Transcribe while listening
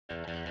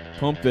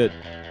Pump it.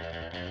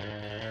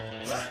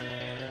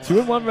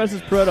 2-1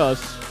 versus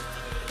Protoss.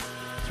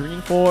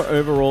 3-4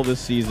 overall this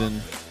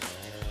season.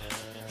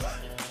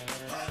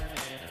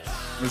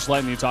 I'm just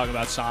letting you talk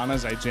about San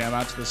as I jam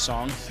out to this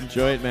song.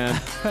 Enjoy it, man.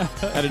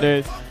 How to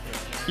do.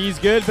 He's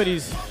good, but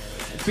it's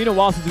been a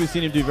while since we've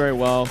seen him do very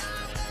well.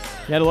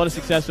 He had a lot of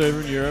success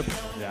over in Europe.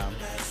 Yeah.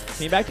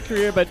 Came back to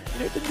Korea, but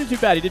didn't do too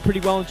bad. He did pretty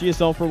well in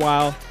GSL for a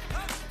while.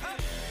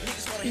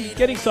 He's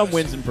getting some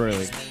wins in Pro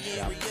League.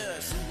 Yeah.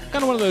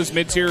 Kind of one of those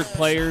mid-tier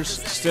players,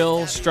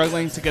 still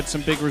struggling to get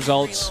some big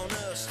results.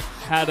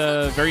 Had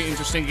a very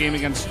interesting game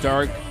against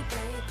Dark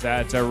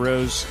that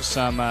arose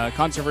some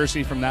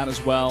controversy from that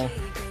as well.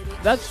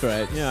 That's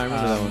right. Yeah, I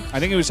remember that one. I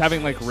think he was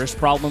having like wrist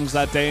problems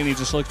that day, and he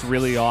just looked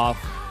really off.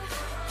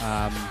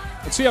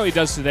 Let's see how he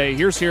does today.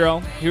 Here's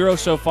herO. herO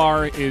so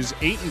far is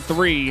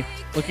 8-3,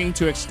 looking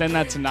to extend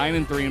that to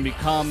 9-3 and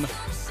become.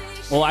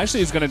 Well,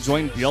 actually, he's going to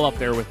join Biel up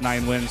there with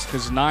 9 wins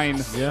because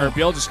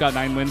Biel just got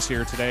 9 wins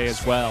here today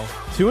as well.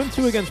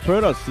 2-2 against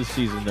Protoss this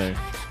season, though.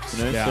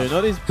 Yeah. So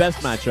not his best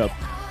matchup.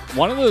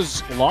 One of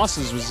those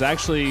losses was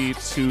actually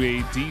to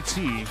a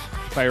DT,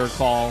 if I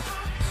recall.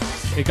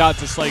 It got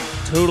just like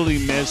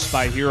totally missed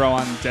by herO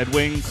on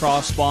Deadwing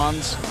cross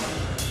spawns.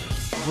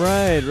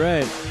 Right.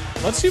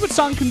 Let's see what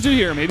San can do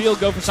here. Maybe he'll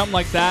go for something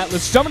like that.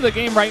 Let's jump into the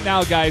game right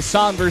now, guys.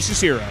 San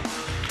versus herO.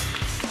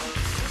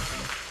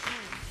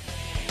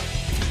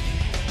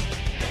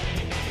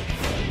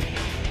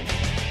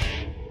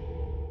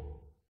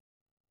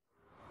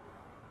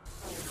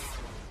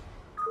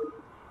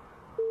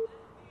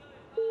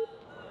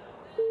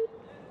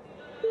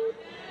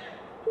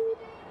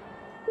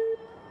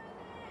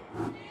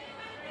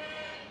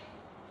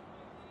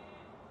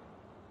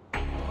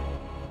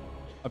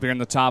 Up here in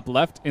the top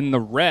left, in the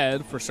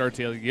red for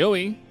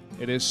StarTale-yoe,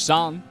 it is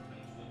San.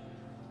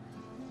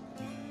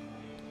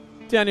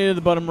 Down here to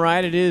the bottom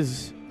right, it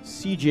is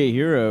CJ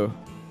herO.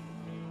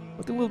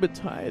 Looking a little bit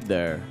tired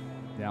there.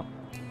 Yeah.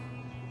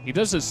 He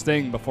does this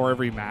thing before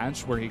every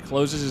match where he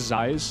closes his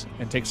eyes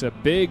and takes a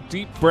big,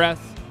 deep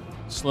breath,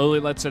 slowly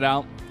lets it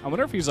out. I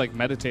wonder if he's like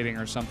meditating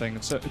or something.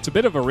 It's a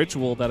bit of a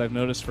ritual that I've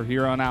noticed for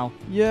herO now.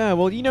 Yeah,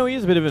 well, he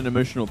is a bit of an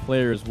emotional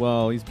player as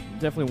well. He's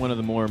definitely one of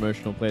the more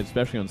emotional players,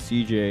 especially on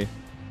CJ.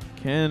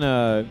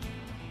 Can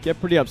get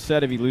pretty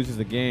upset if he loses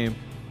the game.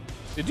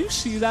 Did you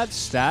see that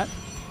stat?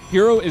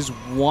 herO is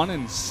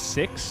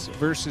 1-6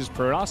 versus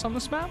Protoss on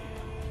this map.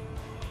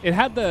 It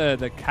had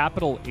the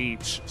capital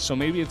H, so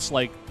maybe it's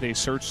like they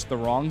searched the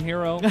wrong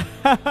herO.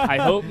 I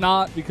hope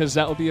not, because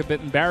that would be a bit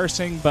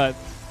embarrassing. But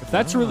if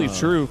that's really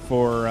true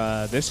for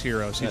this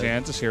herO, CJ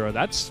Antis herO,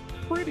 that's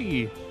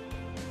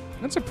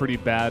a pretty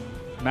bad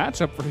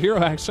matchup for herO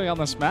actually on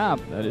this map.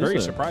 That is very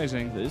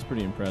surprising. That is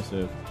pretty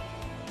impressive.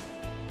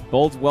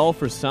 Bodes well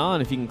for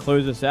San if he can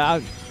close this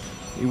out.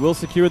 He will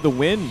secure the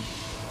win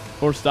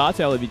for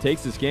StarTale if he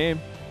takes this game.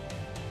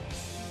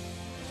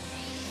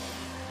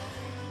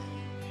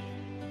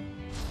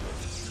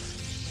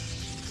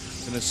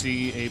 Going to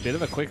see a bit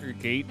of a quicker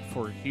gate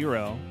for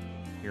herO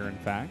here, in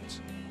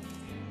fact.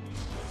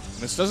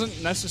 This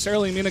doesn't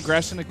necessarily mean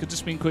aggression. It could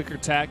just mean quicker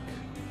tech.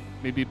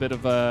 Maybe a bit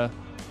of a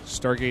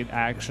Stargate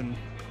action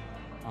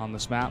on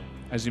this map,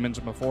 as you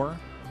mentioned before.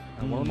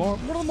 And one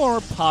of the more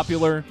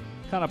popular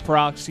kind of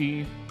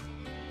proxy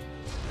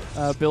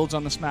builds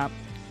on this map.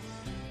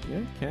 Yeah,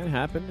 can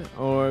happen.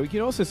 Or we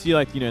can also see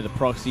like, the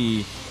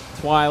proxy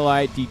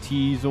Twilight,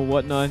 DTs or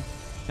whatnot.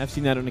 I've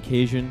seen that on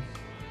occasion.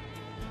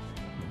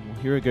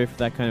 herO go for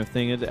that kind of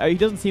thing. He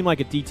doesn't seem like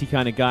a DT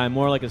kind of guy,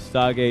 more like a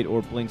Stargate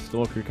or Blink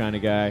Stalker kind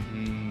of guy.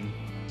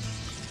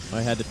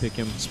 I had to pick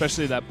him.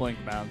 Especially that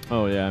Blink map.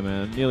 Oh yeah,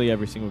 man. Nearly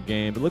every single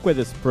game. But look where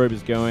this probe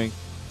is going.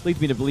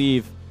 Leads me to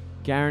believe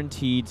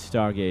guaranteed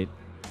Stargate.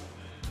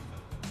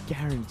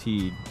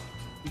 Guaranteed.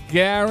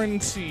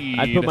 Guaranteed.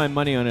 I'd put my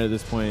money on it at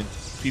this point.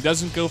 If he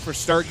doesn't go for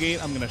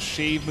Stargate, I'm going to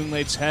shave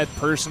Moonlight's head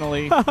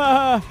personally.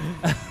 Well,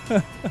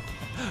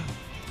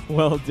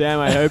 damn,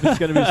 I hope it's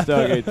going to be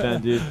Stargate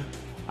then, dude.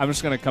 I'm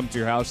just going to come to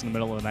your house in the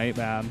middle of the night,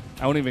 man.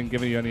 I won't even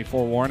give you any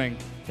forewarning.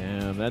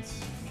 Damn,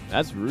 that's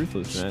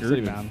ruthless, man.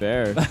 Screwed, that's not even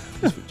fair.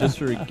 just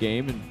for a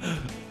game.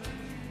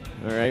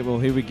 All right, well,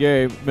 here we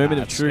go.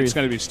 Moment of truth. It's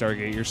going to be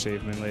Stargate. You're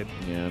safe, Moonlight.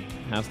 Yeah,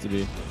 has to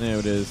be. There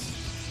it is.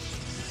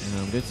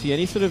 We didn't see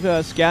any sort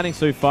of scouting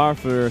so far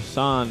for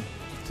San.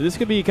 So this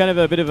could be kind of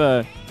a bit of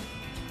a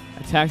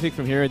tactic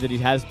from herO that he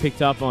has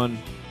picked up on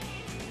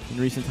in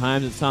recent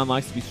times. That San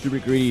likes to be super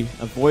greedy,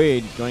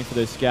 avoid going for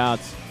those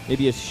scouts,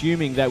 maybe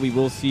assuming that we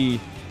will see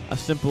a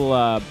simple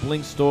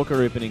Blink Stalker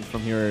opening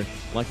from herO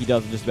like he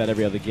does in just about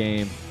every other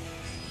game.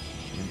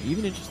 And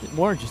even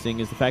more interesting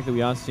is the fact that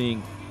we are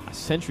seeing a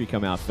Sentry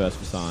come out first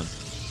for San.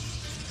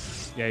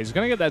 Yeah, he's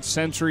going to get that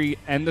Sentry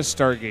and the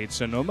Stargate,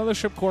 so no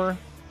Mothership Core.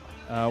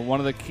 One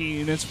of the key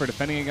units for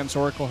defending against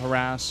Oracle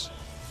Harass.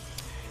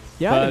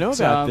 Yeah, I don't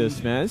know about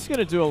this, man. This is going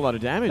to do a lot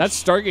of damage. That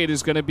Stargate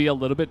is going to be a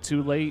little bit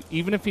too late.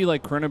 Even if he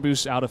like Chrono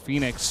Boosts out of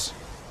Phoenix,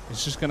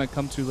 it's just going to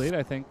come too late,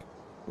 I think.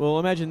 Well,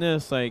 imagine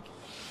this. Like,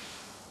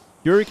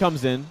 Yuri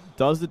comes in,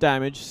 does the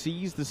damage,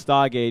 sees the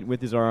Stargate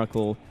with his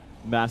Oracle,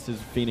 Masters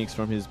Phoenix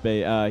from his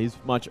his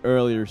much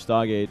earlier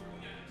Stargate.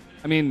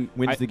 I mean,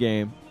 wins the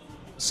game.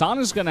 San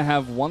is going to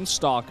have one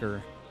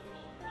Stalker,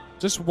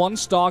 just one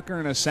Stalker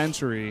and a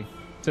Sentry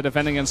to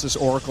defend against this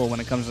Oracle when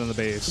it comes into the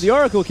base. The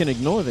Oracle can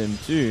ignore them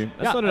too.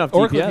 That's not enough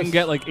Oracle DPS. can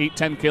get like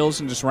 8-10 kills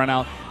and just run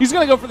out. He's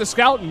going to go for the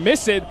Scout and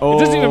miss it. It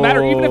doesn't even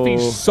matter. Even if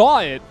he saw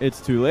it, it's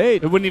too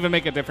late. It wouldn't even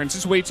make a difference.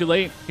 It's way too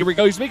late. Here we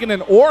go. He's making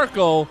an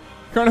Oracle.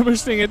 Chrono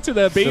boosting it to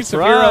the base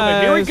Surprise. of herO,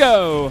 but here we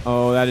go.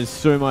 Oh, that is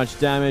so much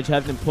damage.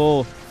 Having him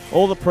pull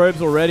all the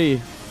probes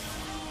already.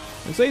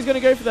 And so he's going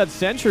to go for that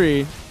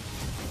Sentry.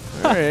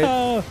 All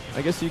right.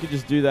 I guess you could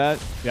just do that.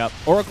 Yep.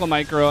 Oracle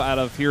Micro out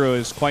of herO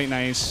is quite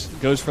nice.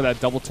 Goes for that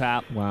double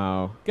tap.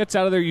 Wow. Gets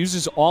out of there,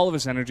 uses all of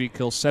his energy,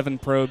 kills 7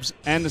 probes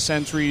and the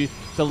Sentry.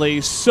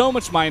 Delays so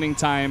much mining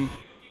time.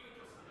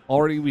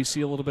 Already we see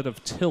a little bit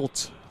of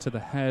tilt to the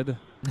head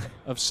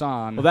of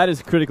San. Well, that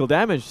is critical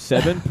damage.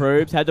 7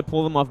 probes. Had to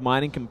pull them off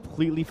mining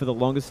completely for the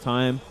longest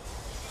time.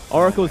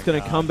 Oracle is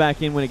going to come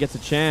back in when it gets a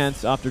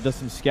chance after just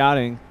some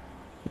scouting.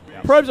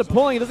 Yep. Probes are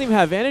pulling. He doesn't even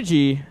have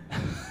energy.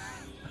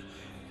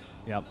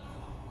 Yep.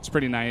 It's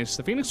pretty nice.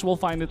 The Phoenix will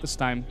find it this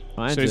time.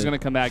 Finds so he's it. going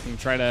to come back and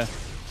try to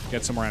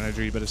get some more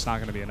energy, but it's not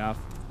going to be enough.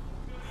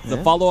 Yeah.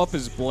 The follow-up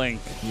is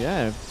Blink.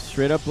 Yeah,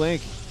 straight up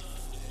Blink.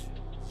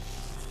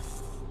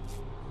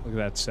 Look at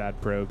that sad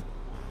probe.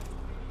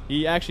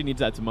 He actually needs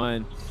that to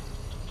mine.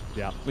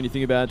 Yeah. When you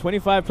think about it,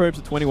 25 probes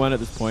to 21 at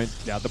this point.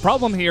 Yeah, the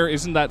problem here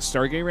isn't that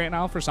Stargate right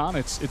now for San.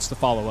 It's the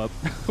follow-up,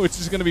 which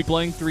is going to be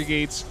Blink 3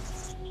 gates.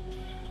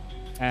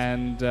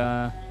 And,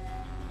 yeah,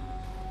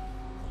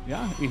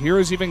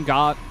 herO's even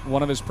got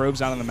one of his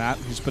probes out on the map.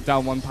 He's put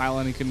down one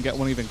pylon. He can get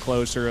one even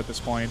closer at this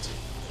point.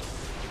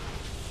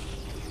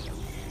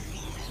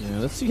 Yeah,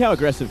 let's see how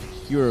aggressive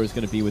herO is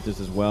going to be with this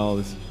as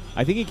well.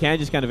 I think he can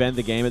just kind of end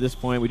the game at this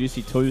point. We do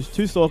see two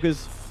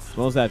Stalkers, as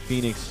well as that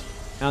Phoenix,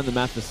 out on the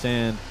map for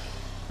Sand.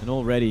 And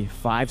already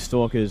 5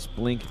 Stalkers,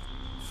 Blink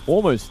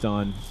almost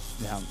done.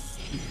 Yeah.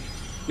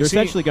 You're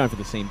essentially going for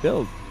the same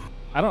build.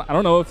 I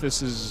don't know if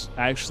this is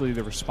actually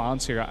the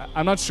response here.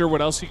 I'm not sure what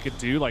else he could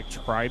do. Like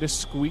try to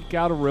squeak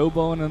out a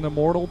Robo and an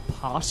Immortal,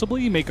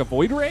 possibly make a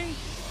Void Ray,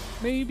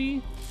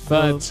 maybe.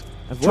 But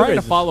trying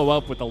to follow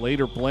up with a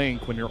later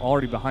Blink when you're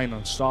already behind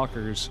on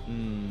Stalkers,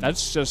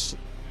 that's just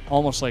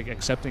almost like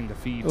accepting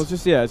defeat. Well,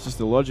 it's just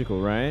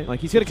illogical, right? Like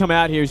he's gonna come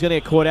out here, he's gonna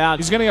get caught out.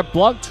 He's gonna get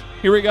blunked.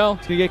 Here we go.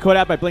 He's gonna get caught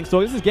out by Blink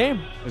Stalker. This is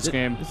game. This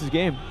game. This is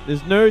game.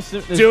 There's no.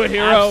 Do it,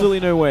 herO. Absolutely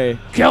no way.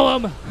 Kill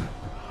him.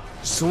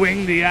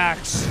 Swing the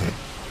axe.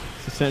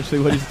 That's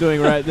essentially what he's doing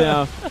right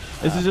now.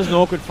 This is just an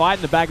awkward fight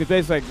in the back of the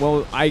base. Like,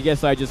 well, I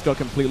guess I just got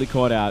completely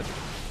caught out.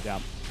 Yeah.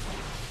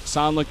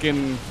 San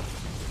looking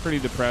pretty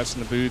depressed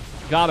in the booth.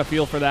 Got a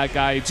feel for that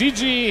guy.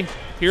 GG.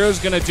 herO's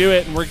gonna do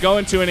it, and we're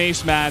going to an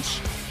ace match.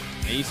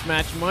 Ace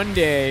match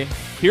Monday.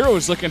 herO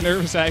was looking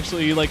nervous,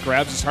 actually. He, like,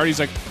 grabs his heart. He's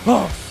like,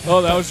 oh,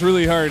 that was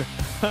really hard.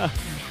 You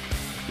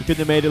couldn't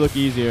have made it look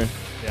easier.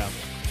 Yeah.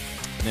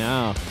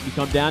 Now, we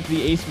come down to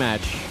the ace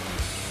match.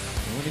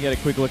 I want to get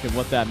a quick look at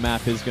what that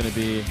map is going to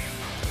be.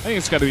 I think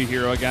it's got to be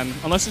herO again,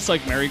 unless it's,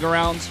 like,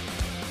 merry-go-rounds.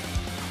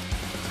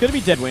 It's going to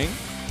be Deadwing.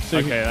 So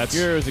okay, that's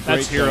herO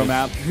choice.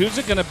 map. Who's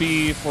it going to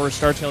be for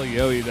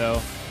StarTale-yoe,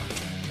 though?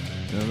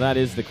 Now, that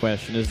is the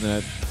question, isn't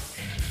it?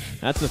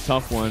 That's a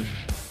tough one.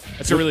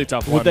 That's a really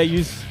tough one. Would they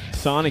use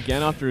San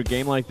again after a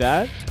game like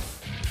that?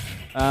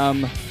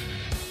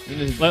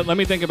 Let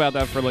me think about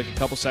that for like a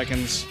couple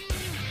seconds.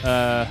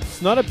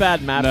 It's not a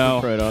bad map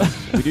for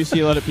Protoss. We do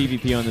see a lot of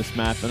PvP on this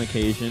map on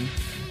occasion.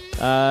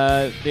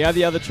 They have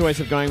the other choice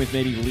of going with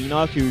maybe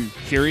Leenock, who...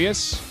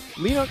 Curious?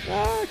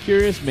 Leenock,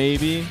 Curious,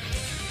 maybe.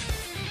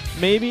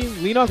 Maybe.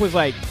 Leenock was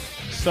like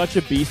such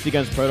a beast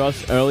against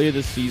Protoss earlier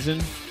this season.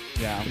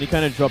 Yeah. And he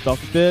kind of dropped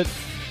off a bit.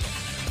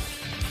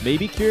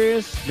 Maybe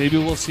Curious. Maybe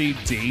we'll see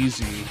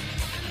Daisy.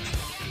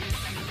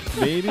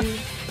 Maybe.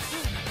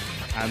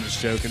 I'm just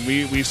joking.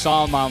 We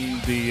saw him on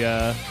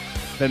the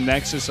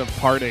Nexus of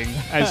Parting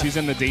as he's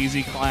in the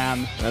Daisy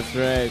clan. That's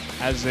right.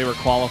 As they were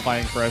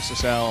qualifying for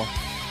SSL.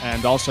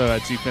 And also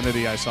at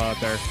Gfinity I saw it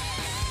there.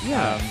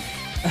 Yeah.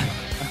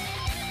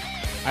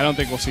 I don't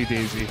think we'll see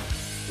Daisy.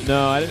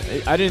 No,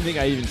 I didn't think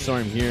I even saw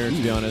him here,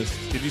 to be honest.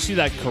 Did you see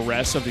that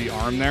caress of the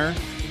arm there?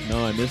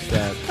 No, I missed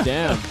that.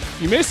 Damn.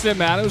 You missed it,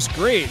 man. It was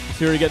great.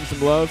 Here, getting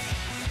some love.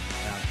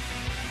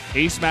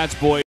 Yeah. Ace match, boy.